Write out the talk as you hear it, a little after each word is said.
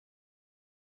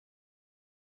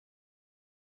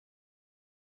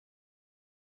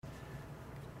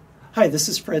Hi, this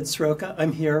is Fred Sroka.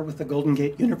 I'm here with the Golden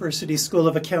Gate University School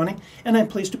of Accounting, and I'm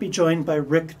pleased to be joined by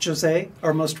Rick Jose,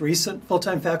 our most recent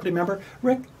full-time faculty member.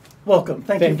 Rick, welcome.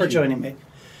 Thank you for joining me.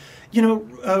 You know,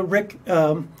 Rick,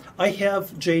 I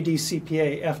have JD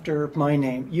CPA after my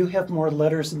name. You have more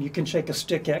letters than you can shake a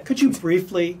stick at. Could you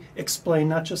briefly explain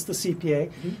not just the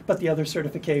CPA, but the other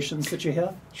certifications that you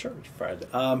have? Sure, Fred.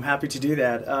 I'm happy to do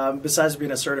that. Besides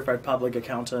being a certified public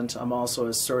accountant, I'm also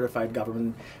a certified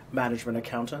government management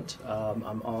accountant.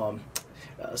 I'm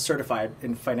certified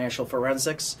in financial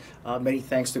forensics. Many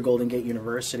thanks to Golden Gate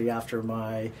University. After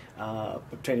my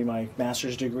obtaining my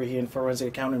master's degree in forensic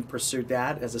accounting, pursued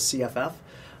that as a CFF.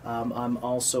 I'm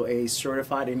also a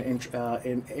certified in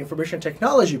information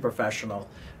technology professional,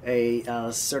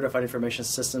 a certified information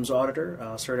systems auditor,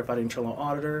 certified internal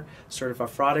auditor, certified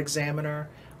fraud examiner,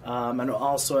 and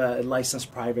also a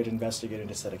licensed private investigator in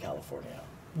the state of California.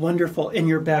 Wonderful. And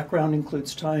your background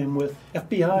includes time with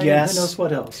FBI yes. and who knows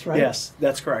what else, right? Yes,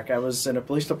 that's correct. I was in a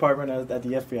police department at the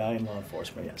FBI and law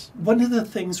enforcement, yes. One of the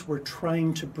things we're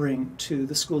trying to bring to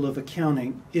the School of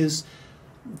Accounting is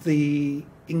the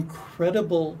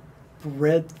incredible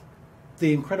breadth,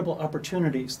 the incredible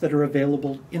opportunities that are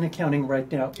available in accounting right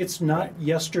now. It's not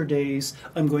yesterday's,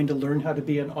 I'm going to learn how to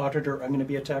be an auditor, I'm going to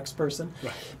be a tax person.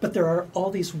 Right. But there are all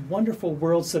these wonderful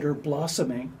worlds that are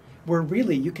blossoming where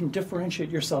really you can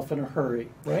differentiate yourself in a hurry,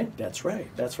 right? That's right.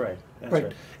 That's right. That's right.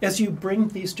 right. As you bring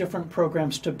these different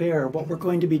programs to bear, what we're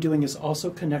going to be doing is also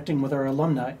connecting with our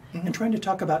alumni and trying to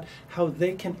talk about how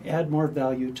they can add more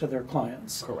value to their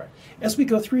clients. Correct. As we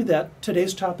go through that,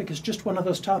 today's topic is just one of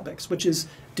those topics, which is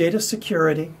data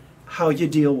security, how you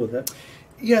deal with it.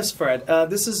 Yes, Fred.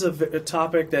 This is a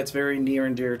topic that's very near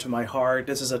and dear to my heart.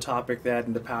 This is a topic that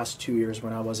in the past 2 years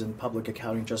when I was in public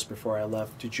accounting just before I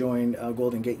left to join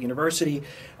Golden Gate University,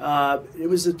 it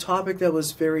was a topic that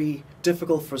was very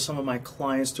difficult for some of my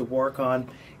clients to work on.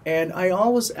 And I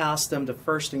always ask them the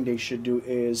first thing they should do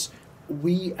is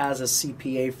we as a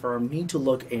CPA firm need to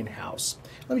look in-house.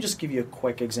 Let me just give you a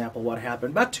quick example of what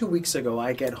happened. About 2 weeks ago,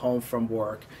 I get home from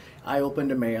work. I opened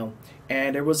the mail,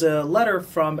 and there was a letter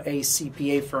from a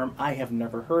CPA firm I have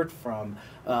never heard from,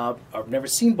 or never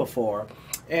seen before.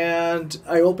 And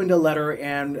I opened the letter,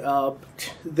 and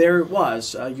there it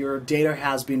was. Your data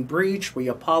has been breached. We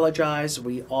apologize.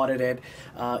 We audited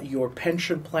your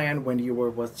pension plan when you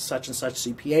were with such and such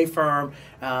CPA firm,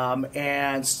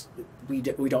 and we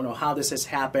don't know how this has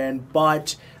happened,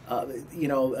 but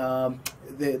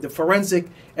the forensic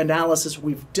analysis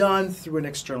we've done through an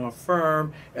external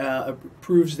firm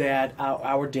proves that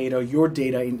our data, your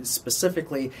data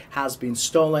specifically, has been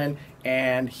stolen,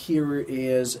 and here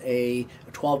is a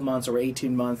 12 months or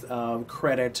 18-month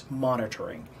credit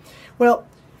monitoring. Well,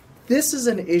 this is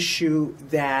an issue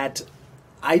that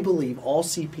I believe all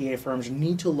CPA firms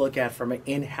need to look at from an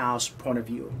in-house point of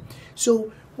view.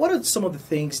 So what are some of the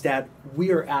things that we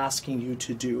are asking you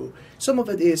to do? Some of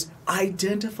it is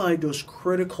identify those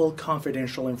critical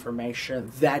confidential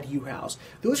information that you house.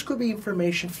 Those could be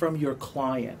information from your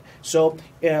client. So,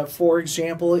 for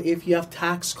example, if you have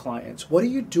tax clients, what are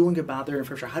you doing about their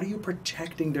information? How are you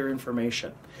protecting their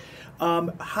information?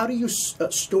 How do you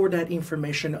store that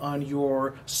information on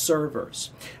your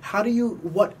servers?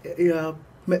 What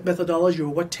methodology or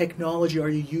what technology are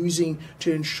you using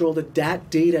to ensure that that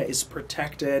data is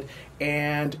protected,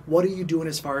 and what are you doing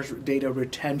as far as data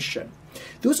retention?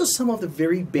 Those are some of the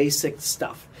very basic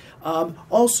stuff.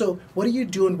 Also, what are you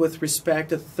doing with respect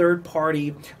to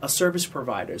third-party service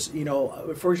providers? You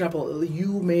know, for example,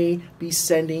 you may be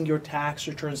sending your tax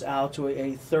returns out to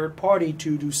a third party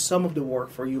to do some of the work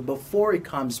for you before it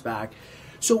comes back.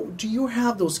 So do you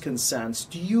have those consents?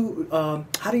 Do you,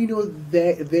 how do you know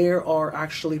that they are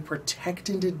actually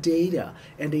protecting the data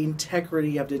and the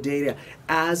integrity of the data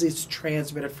as it's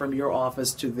transmitted from your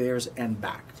office to theirs and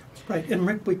back? Right, and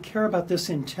Rick, we care about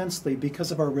this intensely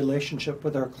because of our relationship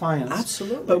with our clients.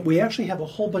 Absolutely. But we actually have a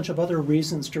whole bunch of other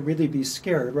reasons to really be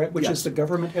scared, right? Which Yes. is the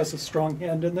government has a strong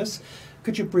hand in this.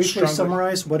 Could you briefly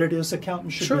summarize what it is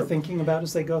accountants should be thinking about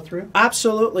as they go through?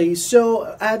 Absolutely.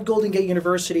 So at Golden Gate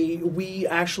University, we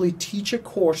actually teach a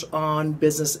course on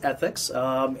business ethics.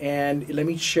 And let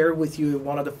me share with you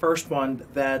one of the first one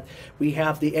that we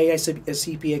have, the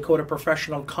AICPA Code of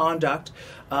Professional Conduct,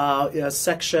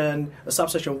 subsection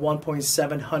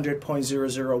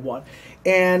 1.700.001.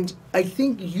 And I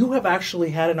think you have actually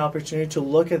had an opportunity to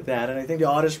look at that, and I think the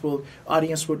audience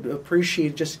would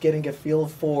appreciate just getting a feel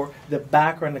for the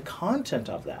background, the content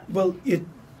of that. Well, it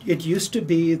used to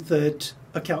be that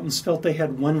accountants felt they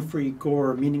had one free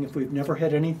gore, meaning if we've never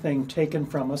had anything taken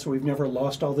from us or we've never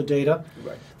lost all the data,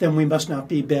 Right. then we must not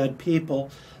be bad people.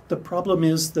 The problem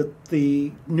is that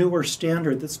the newer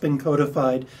standard that's been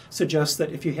codified suggests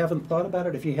that if you haven't thought about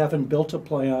it, if you haven't built a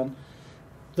plan,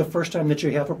 the first time that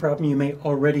you have a problem, you may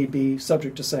already be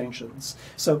subject to sanctions.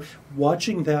 So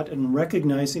watching that and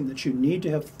recognizing that you need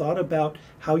to have thought about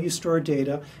how you store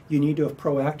data, you need to have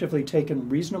proactively taken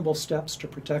reasonable steps to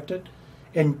protect it,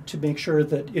 and to make sure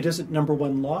that it isn't, number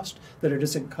one, lost, that it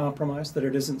isn't compromised, that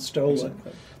it isn't stolen.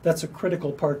 Exactly. That's a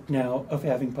critical part now of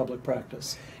having public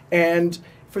practice. And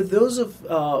for those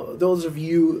of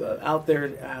you out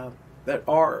there that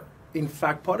are, in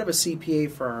fact, part of a CPA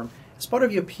firm, as part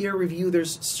of your peer review,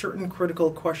 there's certain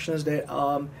critical questions that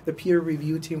the peer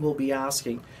review team will be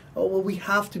asking. Oh, well, we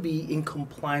have to be in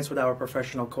compliance with our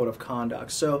professional code of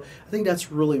conduct. So I think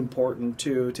that's really important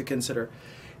to consider.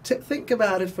 To think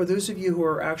about it for those of you who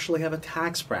are actually have a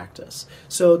tax practice.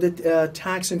 So the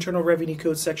Tax Internal Revenue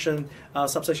Code section,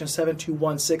 subsection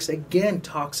 7216, again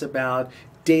talks about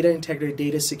data integrity,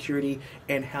 data security,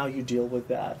 and how you deal with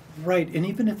that. Right, and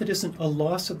even if it isn't a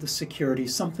loss of the security,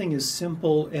 something as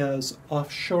simple as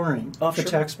offshoring. The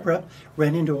tax prep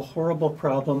ran into a horrible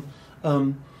problem.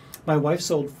 My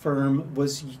wife's old firm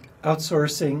was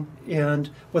outsourcing, and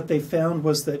what they found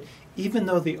was that even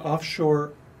though the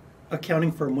offshore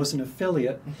accounting firm was an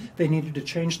affiliate, they needed to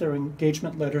change their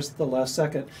engagement letters at the last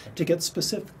second to get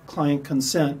specific client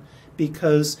consent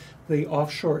because the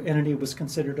offshore entity was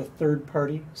considered a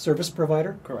third-party service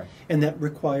provider. Correct. And that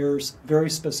requires very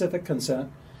specific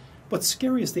consent. What's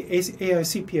scary is the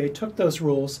AICPA took those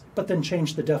rules but then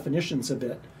changed the definitions a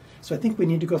bit. So I think we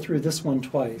need to go through this one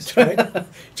twice, right?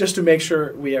 Just to make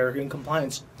sure we are in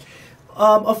compliance.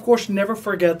 Of course, never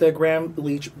forget the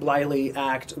Graham-Leach-Bliley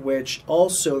Act, which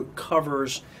also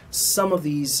covers some of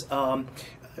these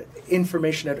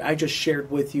information that I just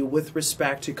shared with you with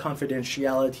respect to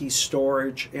confidentiality,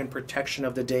 storage, and protection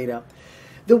of the data.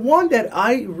 The one that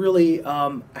I really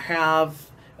have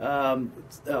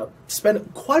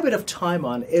spent quite a bit of time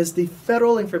on is the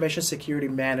Federal Information Security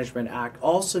Management Act,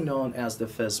 also known as the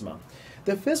FISMA.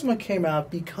 The FISMA came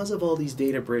out because of all these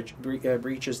data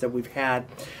breaches that we've had.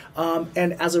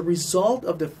 And as a result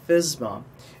of the FISMA,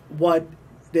 what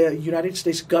the United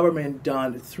States government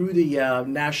done through the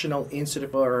National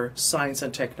Institute for Science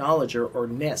and Technology, or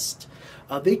NIST,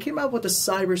 they came out with a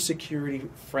cybersecurity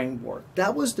framework.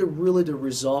 That was really the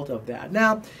result of that.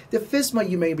 Now, the FISMA,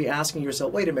 you may be asking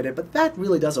yourself, wait a minute, but that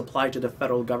really does apply to the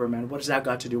federal government. What has that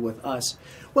got to do with us?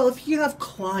 Well, if you have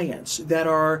clients that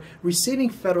are receiving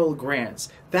federal grants,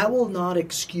 that will not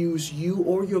excuse you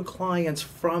or your clients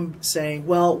from saying,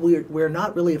 well, we're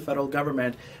not really a federal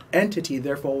government entity,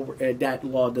 therefore that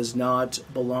law does not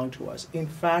belong to us. In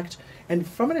fact, and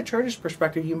from an attorney's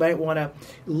perspective, you might want to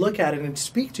look at it and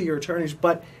speak to your attorneys,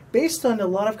 but based on a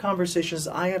lot of conversations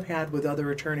I have had with other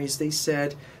attorneys, they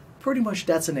said pretty much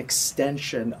that's an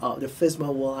extension. The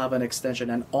FISMA will have an extension,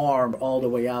 an arm all the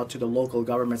way out to the local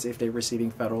governments if they're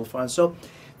receiving federal funds. So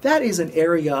that is an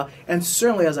area, and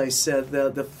certainly, as I said,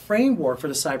 the framework for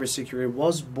the cybersecurity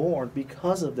was born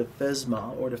because of the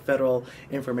FISMA, or the Federal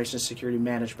Information Security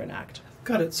Management Act.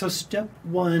 Got it. So step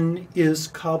one is,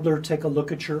 cobbler, take a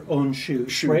look at your own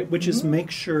shoes, right? Which is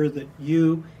make sure that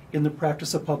you, in the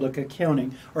practice of public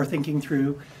accounting, are thinking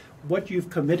through what you've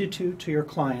committed to your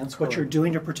clients, what you're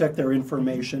doing to protect their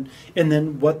information, and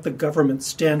then what the government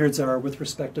standards are with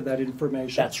respect to that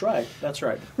information. That's right. That's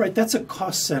right. Right, that's a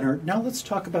cost center. Now let's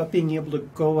talk about being able to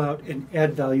go out and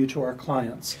add value to our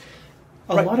clients.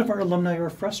 A lot of our alumni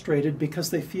are frustrated because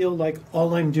they feel like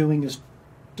all I'm doing is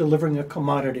delivering a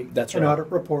commodity, an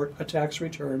audit report, a tax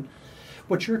return.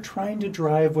 What you're trying to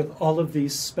drive with all of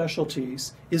these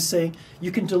specialties is saying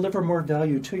you can deliver more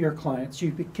value to your clients.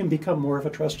 You can become more of a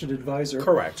trusted advisor.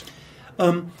 Correct.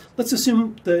 Let's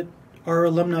assume that our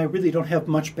alumni really don't have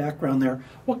much background there.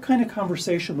 What kind of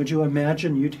conversation would you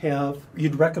imagine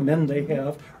you'd recommend they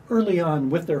have early on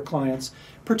with their clients,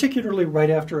 particularly right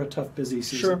after a tough, busy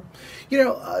season? Sure. You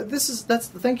know,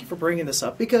 thank you for bringing this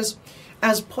up, because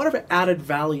as part of added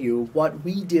value, what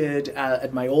we did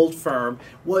at my old firm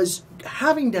was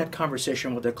having that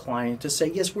conversation with the client to say,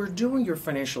 yes, we're doing your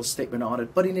financial statement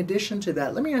audit, but in addition to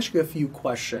that, let me ask you a few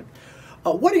questions.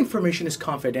 What information is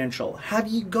confidential? Have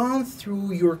you gone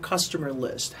through your customer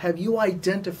list? Have you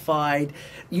identified,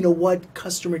 what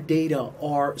customer data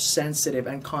are sensitive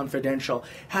and confidential?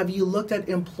 Have you looked at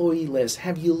employee lists?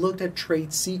 Have you looked at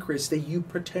trade secrets that you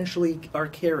potentially are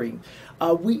carrying?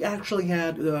 We actually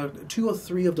had 2 or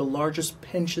 3 of the largest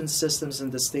pension systems in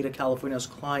the state of California as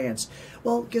clients.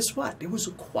 Well, guess what? There was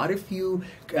quite a few,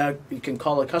 you can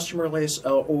call it customer list,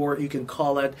 or you can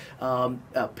call it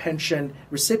pension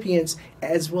recipients,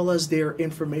 as well as their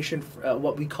information,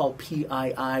 what we call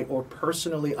PII, or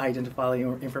personally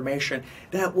identifying information,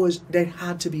 that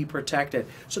had to be protected.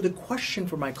 So the question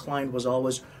for my client was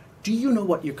always, do you know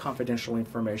what your confidential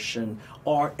information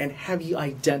are, and have you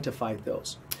identified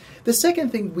those? The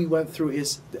second thing we went through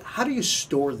is, how do you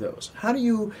store those?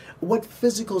 What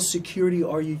physical security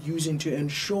are you using to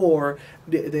ensure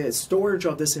the storage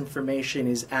of this information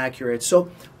is accurate? So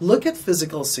look at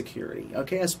physical security,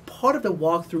 okay? As part of the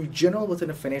walkthrough, general within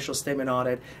a financial statement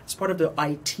audit, as part of the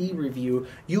IT review,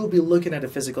 you'll be looking at the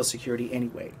physical security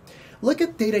anyway. Look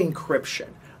at data encryption.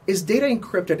 Is data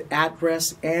encrypted at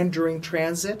rest and during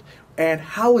transit? And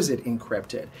how is it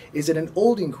encrypted? Is it an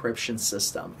old encryption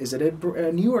system? Is it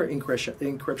a newer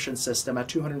encryption system at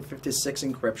 256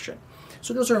 encryption?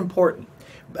 So those are important.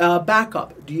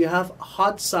 Backup. Do you have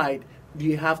hot side? Do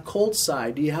you have cold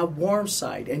side? Do you have warm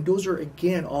side? And those are,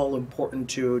 again, all important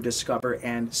to discover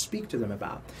and speak to them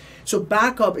about. So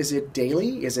backup, is it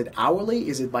daily? Is it hourly?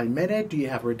 Is it by minute? Do you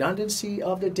have redundancy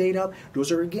of the data?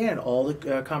 Those are, again, all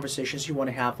the conversations you want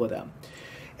to have with them.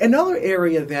 Another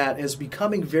area that is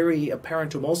becoming very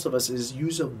apparent to most of us is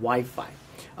use of Wi-Fi.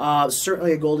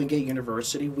 Certainly at Golden Gate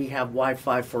University, we have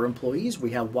Wi-Fi for employees,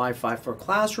 we have Wi-Fi for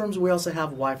classrooms, we also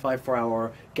have Wi-Fi for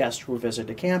our guests who visit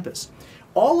the campus.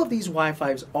 All of these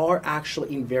Wi-Fis are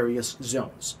actually in various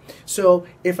zones. So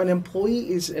if an employee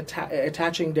is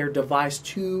attaching their device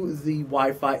to the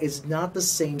Wi-Fi, it's not the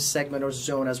same segment or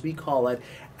zone, as we call it,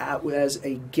 as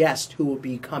a guest who will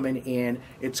be coming in.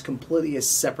 It's completely a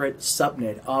separate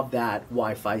subnet of that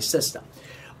Wi-Fi system.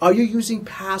 Are you using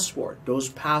password? Those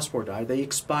passwords, are they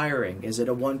expiring? Is it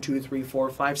a 1, 2, 3, 4,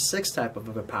 5, 6 type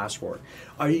of a password?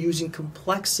 Are you using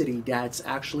complexity that's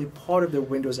actually part of the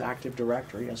Windows Active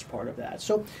Directory as part of that?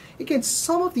 So again,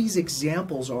 some of these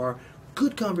examples are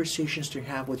good conversations to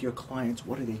have with your clients.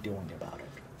 What are they doing about it?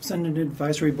 Send an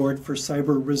advisory board for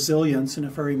cyber resilience, and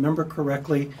if I remember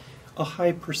correctly, a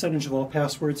high percentage of all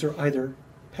passwords are either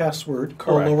password,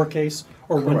 correct, or lowercase,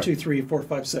 or correct, 1, 2, 3, 4,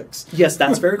 5, 6. Yes,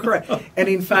 that's very correct. And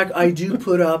in fact, I do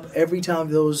put up, every time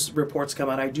those reports come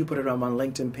out, I do put it on my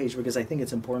LinkedIn page because I think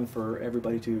it's important for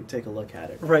everybody to take a look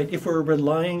at it. Right. If we're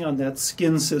relying on that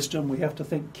skin system, we have to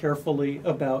think carefully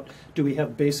about, do we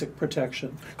have basic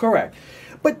protection? Correct.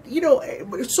 But, you know,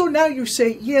 so now you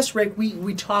say, yes, Rick,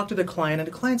 we talk to the client, and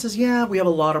the client says, yeah, we have a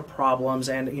lot of problems,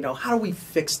 and, you know, how do we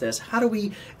fix this? How do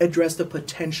we address the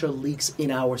potential leaks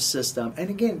in our system? And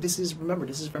again, remember,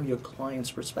 this is from your client's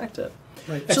perspective.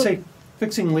 Right. I'd say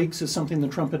fixing leaks is something the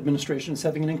Trump administration is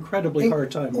having an incredibly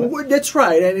hard time with. That's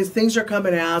right, and things are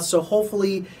coming out, so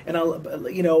hopefully, and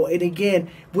again,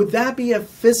 would that be a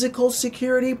physical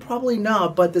security? Probably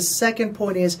not, but the second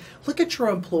point is, look at your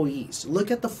employees, look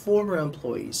at the former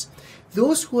employees,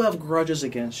 those who have grudges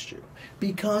against you,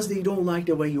 because they don't like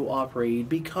the way you operate,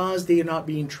 because they are not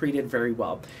being treated very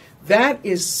well. That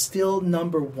is still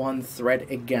 #1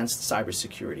 threat against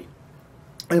cybersecurity.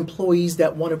 Employees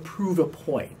that want to prove a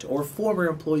point, or former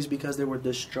employees because they were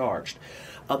discharged.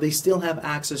 They still have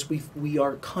access. We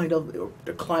are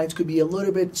the clients could be a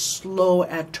little bit slow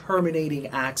at terminating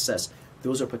access.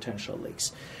 Those are potential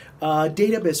leaks.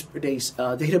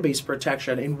 Database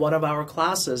protection. In one of our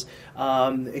classes,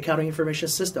 accounting information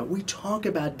system, we talk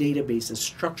about databases,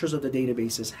 structures of the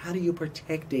databases. How do you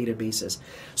protect databases?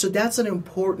 So that's an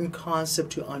important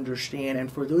concept to understand.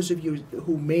 And for those of you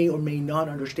who may or may not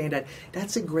understand that,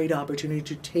 that's a great opportunity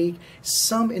to take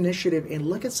some initiative and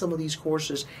look at some of these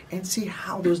courses and see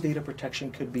how those data protection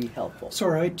could be helpful. So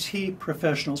our IT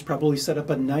professionals probably set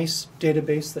up a nice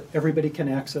database that everybody can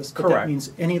access. But correct. That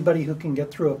means anybody who can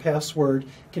get through a password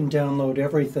can download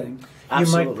everything.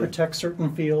 Absolutely. You might protect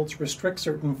certain fields, restrict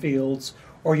certain fields,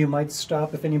 or you might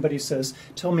stop if anybody says,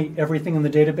 tell me everything in the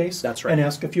database. That's right. And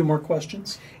ask a few more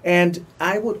questions. And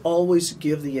I would always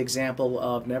give the example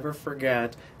of, never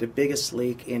forget, the biggest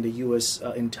leak in the U.S.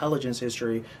 Intelligence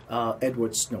history,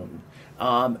 Edward Snowden.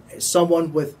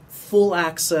 Someone with full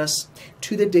access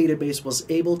to the database was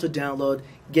able to download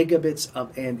gigabits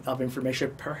of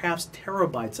information, perhaps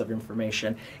terabytes of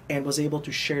information, and was able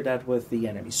to share that with the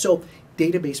enemy. So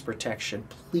database protection,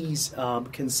 please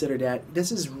consider that. This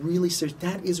is really serious.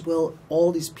 That is where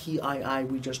all these PII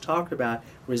we just talked about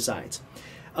resides.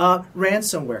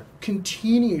 Ransomware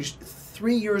continues.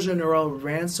 3 years in a row,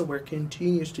 ransomware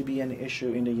continues to be an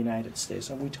issue in the United States,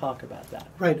 and we talk about that.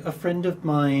 Right. A friend of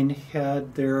mine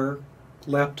had their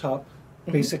laptop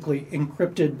basically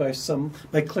encrypted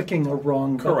by clicking a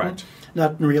wrong button, Correct.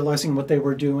 not realizing what they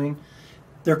were doing.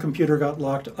 Their computer got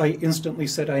locked. I instantly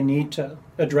said, I need to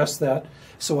address that.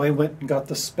 So I went and got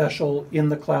the special in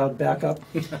the cloud backup.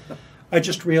 I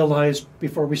just realized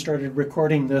before we started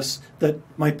recording this that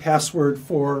my password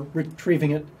for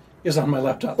retrieving it is on my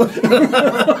laptop.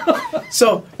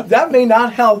 So that may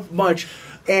not help much.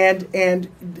 And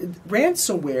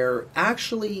ransomware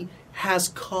actually has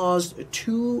caused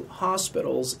 2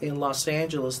 hospitals in Los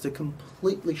Angeles to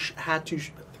completely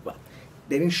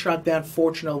they didn't shut down.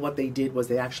 Fortunately, what they did was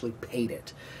they actually paid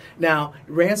it. Now,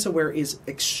 ransomware is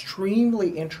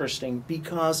extremely interesting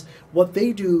because what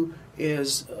they do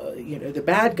is, the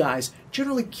bad guys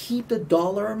generally keep the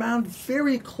dollar amount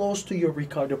very close to your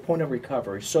the point of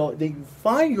recovery. So they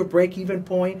find your break-even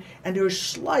point, and they're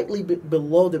slightly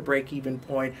below the break-even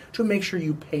point to make sure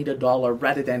you pay the dollar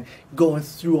rather than going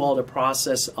through all the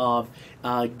process of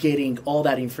getting all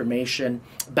that information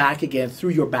back again through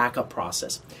your backup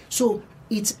process. So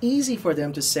it's easy for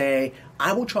them to say,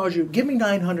 I will charge you, give me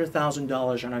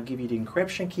 $900,000 and I'll give you the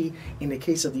encryption key. In the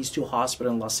case of these 2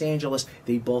 hospitals in Los Angeles,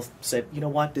 they both said, you know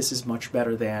what, this is much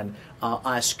better than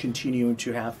us continuing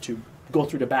to have to go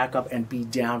through the backup and be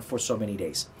down for so many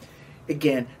days.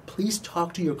 Again, please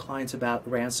talk to your clients about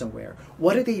ransomware.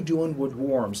 What are they doing with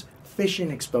worms, phishing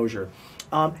exposure?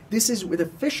 This is with a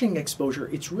phishing exposure.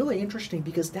 It's really interesting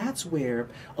because that's where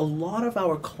a lot of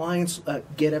our clients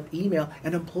get an email.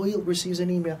 An employee receives an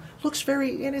email, looks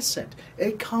very innocent.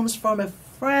 It comes from a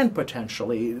friend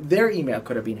potentially. Their email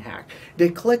could have been hacked. They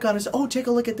click on it, oh, take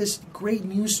a look at this great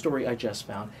news story I just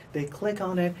found. They click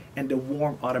on it, and the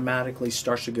worm automatically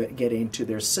starts to get into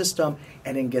their system.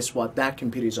 And then guess what? That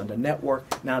computer is on the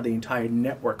network. Now the entire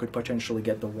network could potentially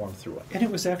get the worm through it. And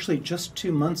it was actually just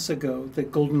 2 months ago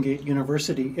that Golden Gate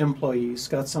University employees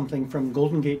got something from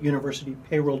Golden Gate University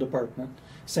payroll department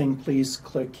saying, please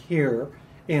click here.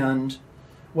 And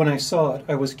when I saw it,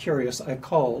 I was curious. I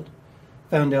called,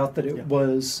 found out that it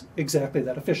was exactly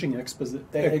that, a phishing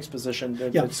exposition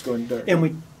that's going there. And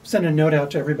we sent a note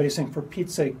out to everybody saying, for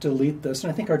Pete's sake, delete this.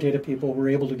 And I think our data people were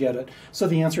able to get it. So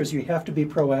the answer is you have to be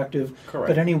proactive. Correct.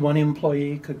 But any one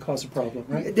employee could cause a problem,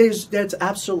 right? That's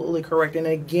absolutely correct. And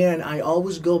again, I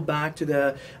always go back to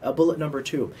the bullet number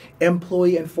 2,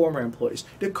 employee and former employees.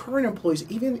 The current employees,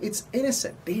 even it's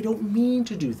innocent. They don't mean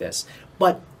to do this.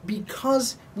 But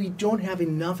because we don't have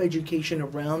enough education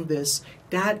around this,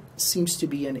 that seems to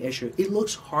be an issue. It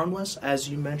looks harmless. As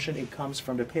you mentioned, it comes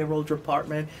from the payroll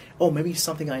department. Oh, maybe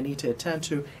something I need to attend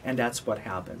to, and that's what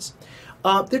happens.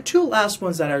 The 2 last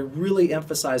ones that I really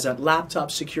emphasize on laptop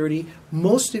security.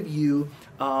 Most of you,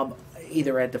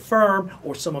 either at the firm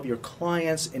or some of your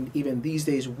clients, and even these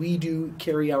days we do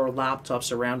carry our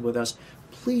laptops around with us,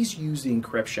 please use the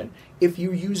encryption. If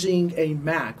you're using a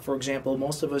Mac, for example,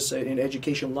 most of us in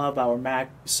education love our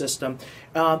Mac system.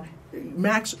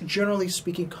 Macs, generally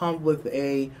speaking, come with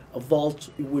a vault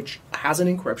which has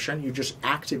an encryption. You just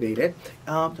activate it.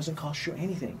 Doesn't cost you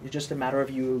anything. It's just a matter of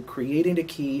you creating the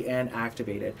key and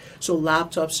activate it. So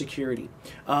laptop security.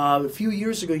 A few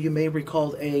years ago, you may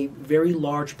recall a very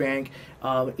large bank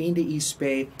in the East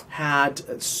Bay had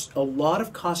a lot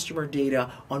of customer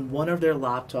data on one of their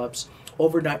laptops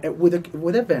overnight with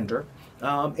a vendor,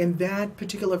 and that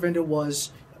particular vendor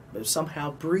was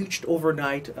somehow breached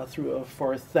overnight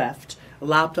for a theft. A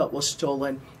laptop was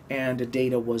stolen, and the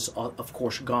data was, of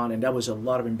course, gone, and that was a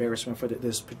lot of embarrassment for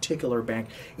this particular bank.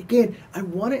 Again, I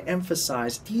want to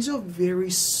emphasize these are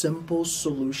very simple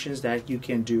solutions that you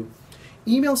can do.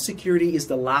 Email security is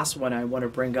the last one I want to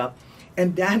bring up.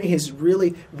 And that is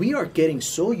really, we are getting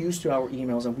so used to our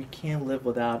emails and we can't live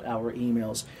without our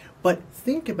emails. But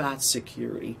think about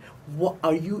security. What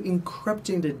are you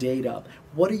encrypting the data?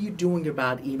 What are you doing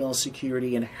about email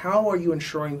security, and how are you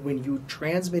ensuring when you're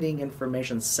transmitting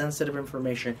information, sensitive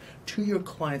information to your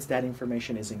clients, that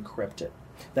information is encrypted,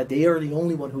 that they are the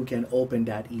only one who can open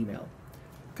that email?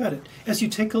 Got it. As you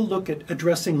take a look at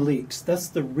addressing leaks, that's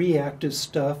the reactive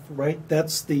stuff, right?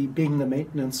 That's the being the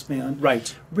maintenance man.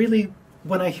 Right. Really,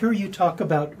 when I hear you talk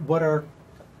about what our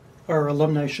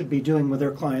alumni should be doing with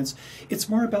their clients, it's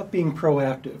more about being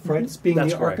proactive, right? Mm-hmm. It's being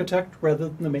That's the correct. Architect rather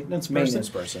than the maintenance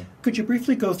person. Could you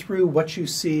briefly go through what you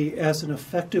see as an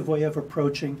effective way of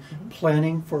approaching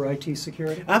planning for IT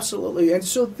security? Absolutely. And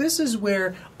so this is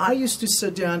where I used to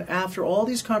sit down after all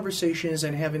these conversations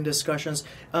and having discussions.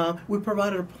 We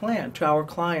provided a plan to our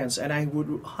clients, and I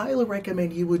would highly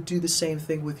recommend you would do the same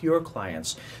thing with your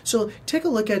clients. So take a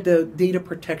look at the data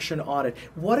protection audit.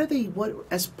 What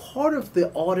as part of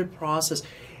the audit process,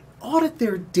 audit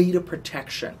their data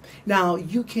protection. Now,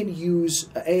 you can use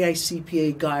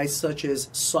AICPA guides such as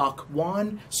SOC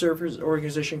 1, Service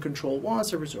Organization Control 1,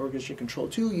 Service Organization Control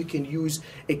 2. You can use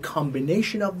a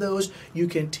combination of those. You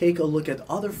can take a look at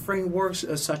other frameworks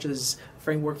such as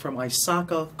framework from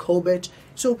ISACA, COBIT.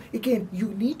 So again, you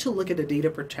need to look at the data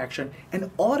protection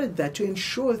and audit that to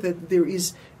ensure that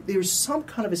there's some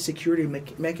kind of a security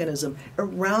mechanism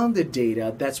around the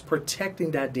data that's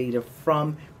protecting that data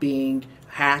from being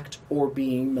hacked or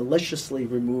being maliciously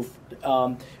removed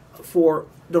for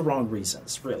the wrong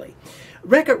reasons, really.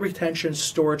 Record retention,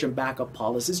 storage, and backup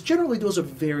policies, generally those are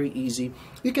very easy.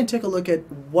 You can take a look at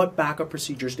what backup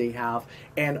procedures they have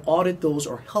and audit those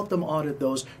or help them audit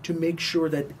those to make sure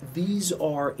that these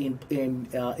are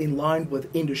in line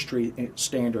with industry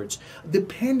standards.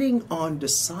 Depending on the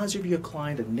size of your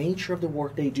client, the nature of the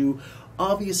work they do,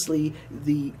 obviously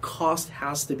the cost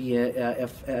has to be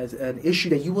an issue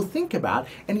that you will think about,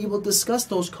 and you will discuss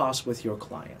those costs with your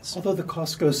clients. Although the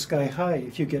cost goes sky high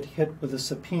if you get hit with a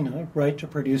subpoena, right, to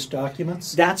produce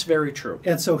documents. That's very true.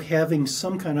 And so having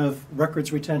some kind of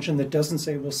records retention that doesn't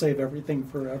say we'll save everything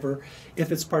forever,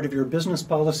 if it's part of your business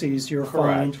policies, you're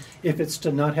fine. If it's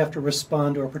to not have to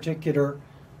respond to a particular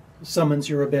summons,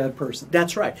 you're a bad person.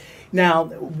 That's right. Now,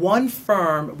 one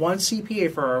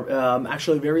CPA firm,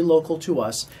 actually very local to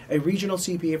us, a regional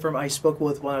CPA firm, I spoke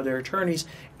with one of their attorneys,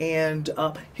 and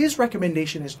his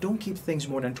recommendation is don't keep things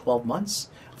more than 12 months.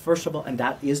 First of all, and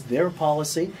that is their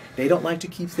policy. They don't like to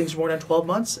keep things more than 12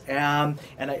 months. And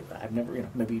I've never,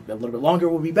 maybe a little bit longer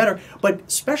would be better. But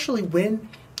especially when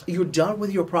you're done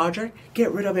with your project,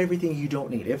 get rid of everything you don't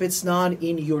need. If it's not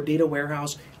in your data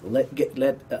warehouse, let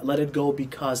it go,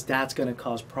 because that's going to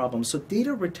cause problems. So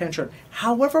data retention,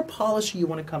 however policy you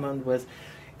want to come in with,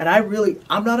 and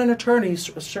I'm not an attorney,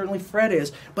 certainly Fred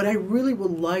is, but I really would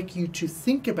like you to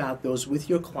think about those with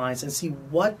your clients and see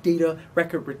what data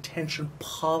record retention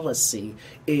policy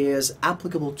is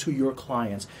applicable to your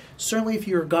clients. Certainly if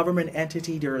you're a government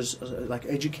entity, there's like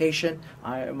education,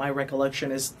 my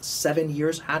recollection is 7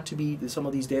 years some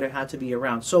of these data had to be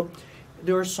around. So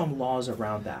there are some laws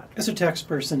around that. As a tax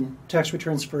person, tax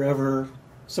returns forever,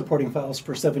 supporting files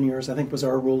for 7 years, I think was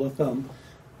our rule of thumb.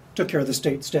 Took care of the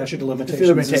state statute of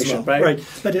limitations as well. Right?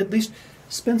 But at least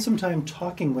spend some time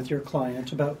talking with your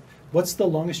client about what's the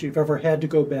longest you've ever had to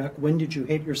go back. When did you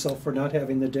hate yourself for not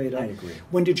having the data? I agree.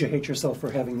 When did you hate yourself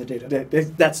for having the data?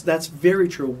 That's very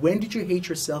true. When did you hate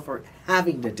yourself for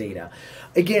having the data?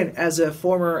 Again, as a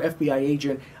former FBI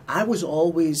agent, I was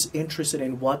always interested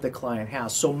in what the client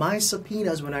has. So my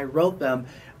subpoenas, when I wrote them,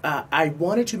 I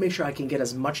wanted to make sure I can get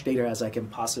as much data as I can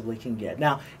possibly get.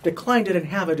 Now, if the client didn't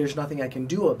have it, there's nothing I can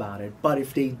do about it. But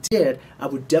if they did, I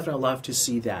would definitely love to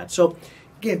see that. So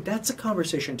again, that's a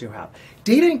conversation to have.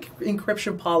 Data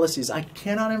encryption policies, I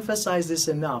cannot emphasize this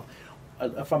enough.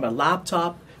 From a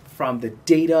laptop, from the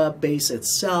database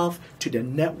itself to the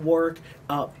network,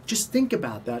 just think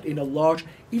about that in a large,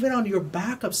 even on your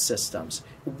backup systems.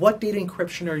 What data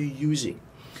encryption are you using?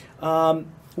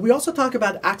 We also talk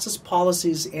about access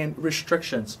policies and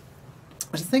restrictions.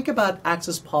 Think about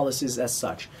access policies as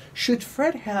such. Should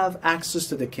Fred have access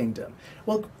to the kingdom?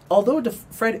 Well, although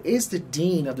Fred is the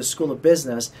dean of the School of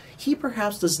Business, he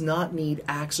perhaps does not need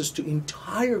access to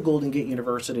entire Golden Gate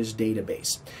University's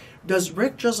database. Does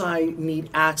Rick Josiah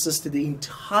need access to the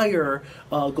entire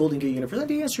Golden Gate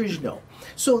University? The answer is no.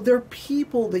 So there are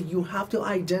people that you have to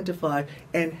identify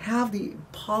and have the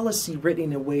policy written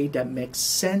in a way that makes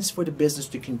sense for the business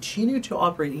to continue to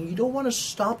operate. And you don't want to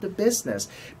stop the business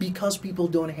because people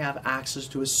don't have access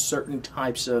to a certain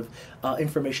types of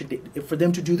information for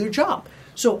them to do their job.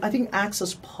 So I think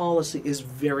access policy is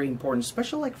very important,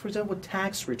 especially like, for example, with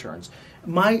tax returns.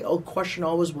 My question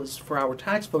always was for our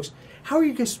tax folks, how are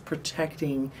you guys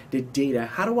protecting the data?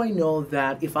 How do I know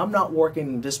that if I'm not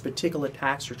working in this particular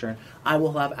tax return, I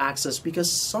will have access?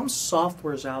 Because some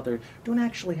softwares out there don't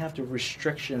actually have the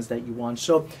restrictions that you want.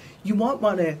 So you might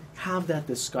want to have that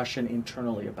discussion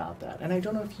internally about that. And I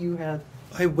don't know if you have...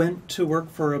 I went to work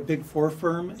for a Big Four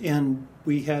firm, and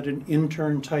we had an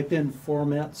intern type in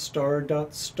format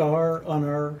star.star on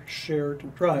our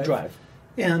shared drive.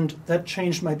 And that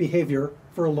changed my behavior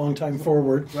for a long time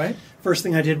forward. Right. First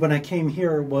thing I did when I came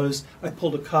here was I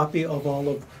pulled a copy of all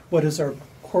of what is our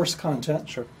course content.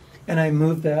 Sure. And I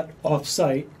moved that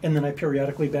off-site, and then I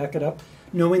periodically back it up,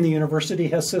 knowing the university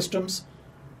has systems,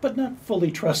 but not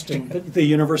fully trusting that the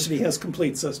university has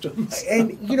complete systems.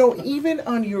 And, even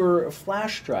on your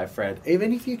flash drive, Fred,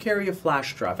 even if you carry a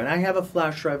flash drive, and I have a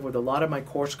flash drive with a lot of my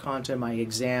course content, my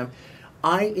exam,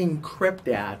 I encrypt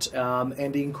that,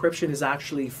 and the encryption is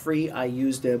actually free. I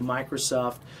use the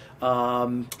Microsoft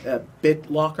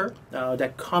BitLocker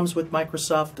that comes with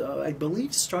Microsoft, I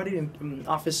believe, started in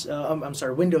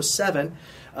Windows 7.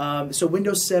 So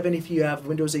Windows 7, if you have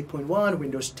Windows 8.1,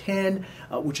 Windows 10,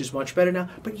 which is much better now,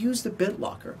 but use the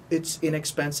BitLocker. It's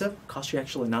inexpensive, costs you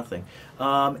actually nothing.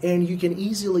 And you can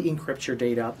easily encrypt your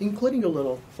data, including your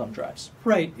little thumb drives.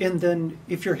 Right, and then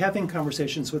if you're having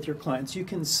conversations with your clients, you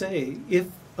can say, if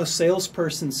a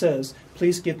salesperson says,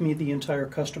 please give me the entire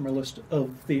customer list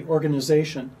of the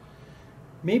organization,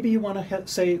 maybe you want to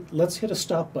say, let's hit a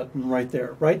stop button right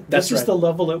there, right? This is the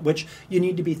level at which you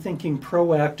need to be thinking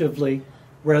proactively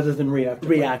rather than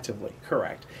reactively. Reactively,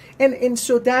 correct. And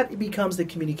so that becomes the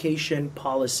communication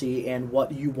policy and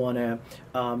what you want to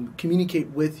communicate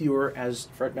with your, as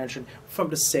Fred mentioned, from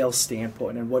the sales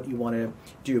standpoint and what you want to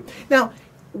do. Now,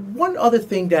 one other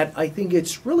thing that I think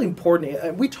it's really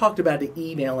important, we talked about the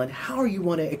email and how you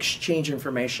want to exchange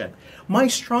information. My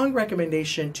strong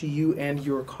recommendation to you and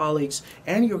your colleagues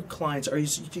and your clients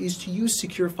is to use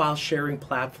secure file sharing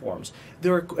platforms.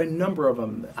 There are a number of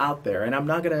them out there, and I'm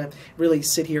not going to really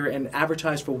sit here and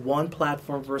advertise for one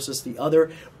platform versus the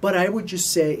other, but I would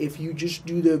just say if you just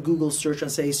do the Google search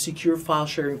and say secure file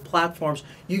sharing platforms,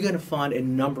 you're going to find a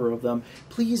number of them.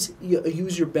 Please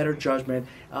use your better judgment.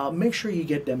 Make sure you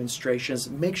get demonstrations.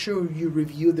 Make sure you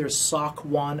review their SOC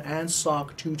 1 and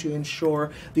SOC 2 to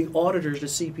ensure the auditors, the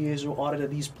CPAs who audited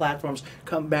these platforms,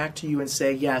 come back to you and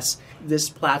say, yes, this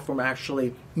platform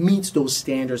actually meets those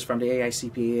standards from the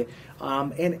AICPA.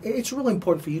 And it's really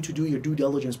important for you to do your due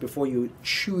diligence before you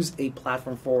choose a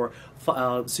platform for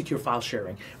secure file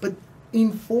sharing. But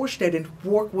enforce that and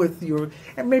work with your,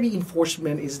 and maybe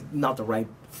enforcement is not the right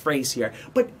phrase here,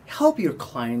 but help your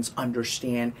clients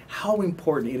understand how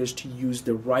important it is to use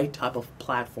the right type of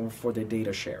platform for the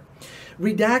data share.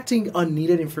 Redacting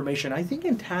unneeded information, I think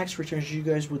in tax returns you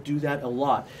guys will do that a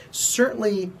lot.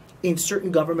 Certainly in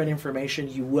certain government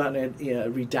information you want to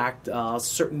redact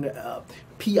certain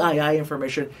PII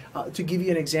information. To give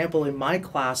you an example, in my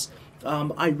class,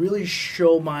 I really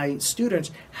show my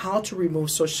students how to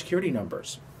remove Social Security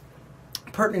numbers,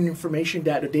 pertinent information,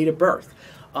 data, date of birth.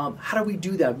 How do we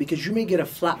do that? Because you may get a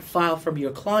flat file from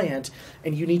your client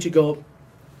and you need to go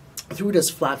through this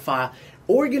flat file,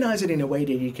 organize it in a way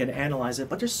that you can analyze it,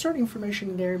 but there's certain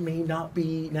information in there may not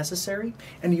be necessary,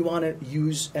 and you want to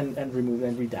use and remove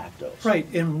and redact those. Right,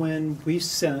 and when we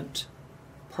sent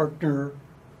partner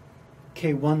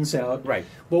K1s out, right,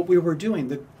 what we were doing,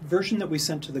 the version that we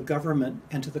sent to the government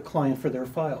and to the client for their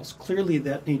files, clearly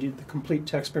that needed the complete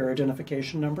taxpayer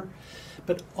identification number.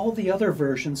 But all the other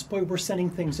versions, boy, we're sending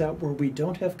things out where we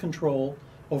don't have control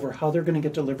over how they're going to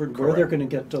get delivered, where they're going to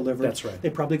get delivered. That's right. They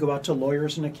probably go out to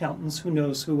lawyers and accountants, who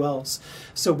knows who else.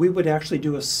 So we would actually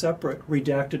do a separate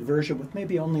redacted version with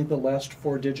maybe only the last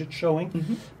 4 digits showing.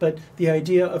 Mm-hmm. But the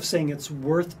idea of saying it's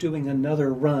worth doing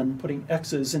another run, putting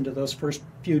X's into those first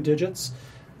few digits,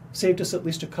 saved us at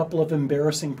least a couple of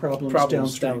embarrassing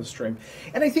problems downstream.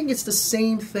 And I think it's the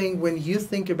same thing when you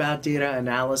think about data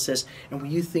analysis and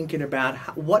when you're thinking about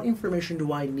what information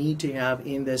do I need to have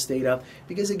in this data.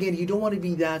 Because again, you don't want to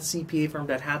be that CPA firm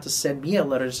that had to send me a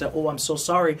letter to say, oh, I'm so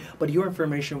sorry, but your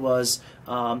information was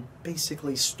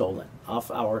basically stolen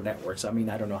off our networks. I mean,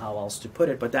 I don't know how else to put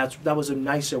it, but that was a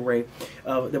nicer way,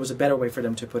 there was a better way for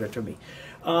them to put it to me.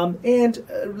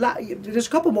 There's a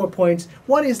couple more points.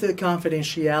 One is the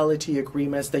confidentiality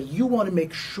agreements that you want to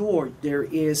make sure there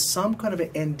is some kind of an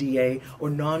NDA or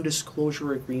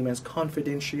non-disclosure agreements,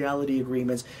 confidentiality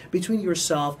agreements between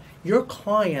yourself, your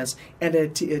clients, and the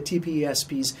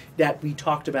TPSPs that we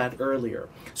talked about earlier.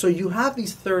 So you have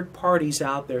these third parties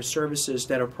out there, services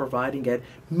that are providing it.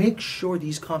 Make sure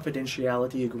these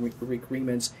confidentiality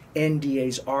agreements,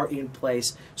 NDAs, are in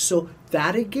place. So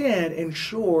that again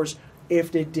ensures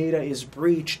if the data is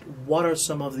breached, what are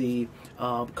some of the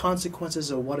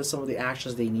consequences or what are some of the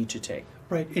actions they need to take?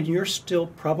 Right, and you're still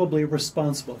probably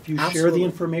responsible. If you Absolutely. Share the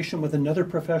information with another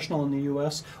professional in the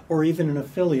U.S. or even an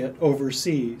affiliate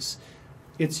overseas,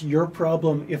 it's your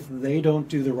problem if they don't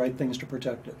do the right things to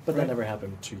protect it. But that never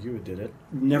happened to you, did it?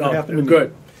 Never happened to me.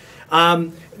 Good.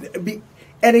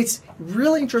 And it's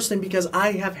really interesting because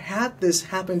I have had this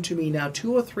happen to me now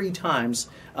 2 or 3 times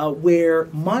where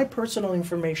my personal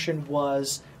information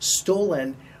was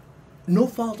stolen, no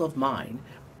fault of mine,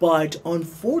 but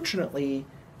unfortunately,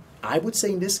 I would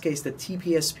say in this case the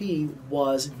TPSP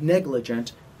was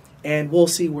negligent, and we'll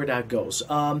see where that goes.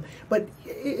 But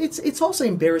it's also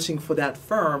embarrassing for that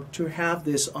firm to have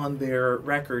this on their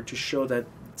record to show that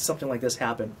something like this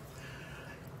happened.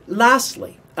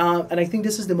 Lastly, and I think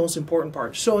this is the most important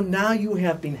part, so now you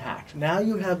have been hacked, now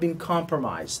you have been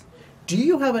compromised. Do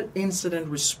you have an incident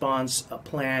response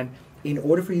plan in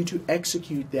order for you to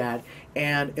execute that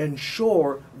and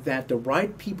ensure that the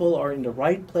right people are in the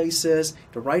right places,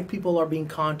 the right people are being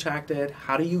contacted,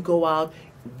 how do you go out,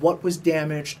 what was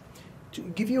damaged. To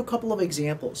give you a couple of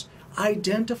examples,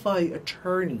 identify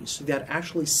attorneys that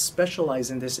actually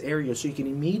specialize in this area so you can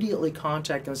immediately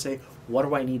contact them and say, what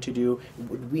do I need to do?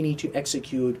 We need to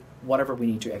execute whatever we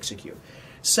need to execute.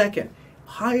 Second,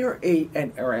 hire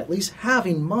or at least have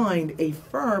in mind a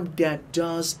firm that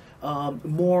does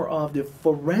more of the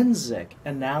forensic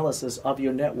analysis of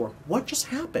your network. What just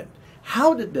happened?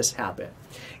 How did this happen?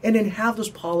 And then have those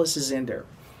policies in there.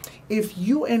 If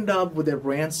you end up with a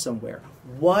ransomware,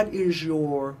 what is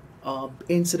your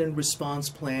incident response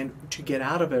plan to get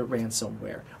out of a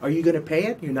ransomware? Are you going to pay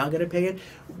it? You're not going to pay it?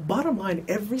 Bottom line,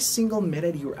 every single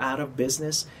minute you're out of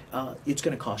business, it's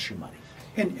going to cost you money.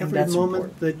 And every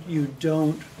moment that you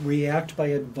don't react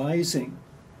by advising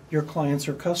your clients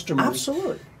or customers,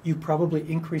 absolutely, you probably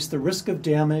increase the risk of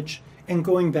damage. And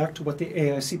going back to what the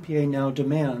AICPA now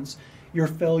demands, your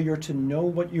failure to know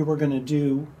what you were going to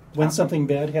do when something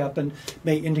bad happened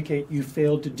may indicate you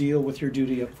failed to deal with your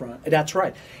duty up front. That's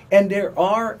right. And there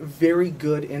are very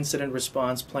good incident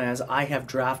response plans. I have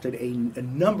drafted a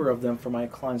number of them for my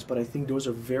clients, but I think those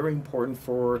are very important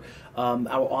for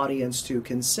our audience to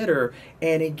consider.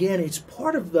 And again, it's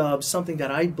part of something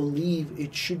that I believe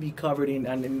it should be covered in,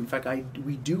 and in fact,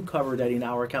 we do cover that in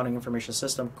our accounting information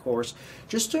system course,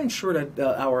 just to ensure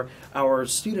that our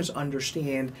students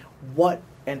understand what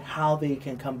and how they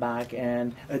can come back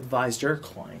and advise their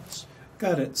clients.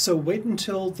 Got it. So wait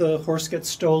until the horse gets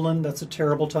stolen. That's a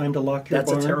terrible time to lock your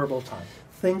barn. That's a terrible time.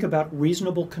 Think about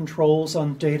reasonable controls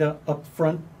on data up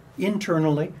front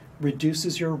internally,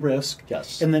 reduces your risk.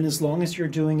 Yes. And then as long as you're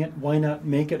doing it, why not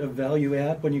make it a value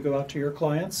add when you go out to your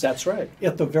clients? That's right.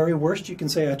 At the very worst, you can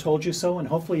say, I told you so, and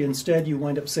hopefully instead you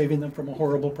wind up saving them from a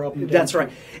horrible problem. That's right.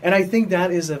 And I think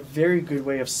that is a very good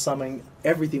way of summing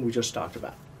everything we just talked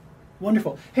about.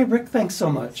 Wonderful. Hey, Rick, thanks so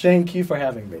much. Thank you for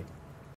having me.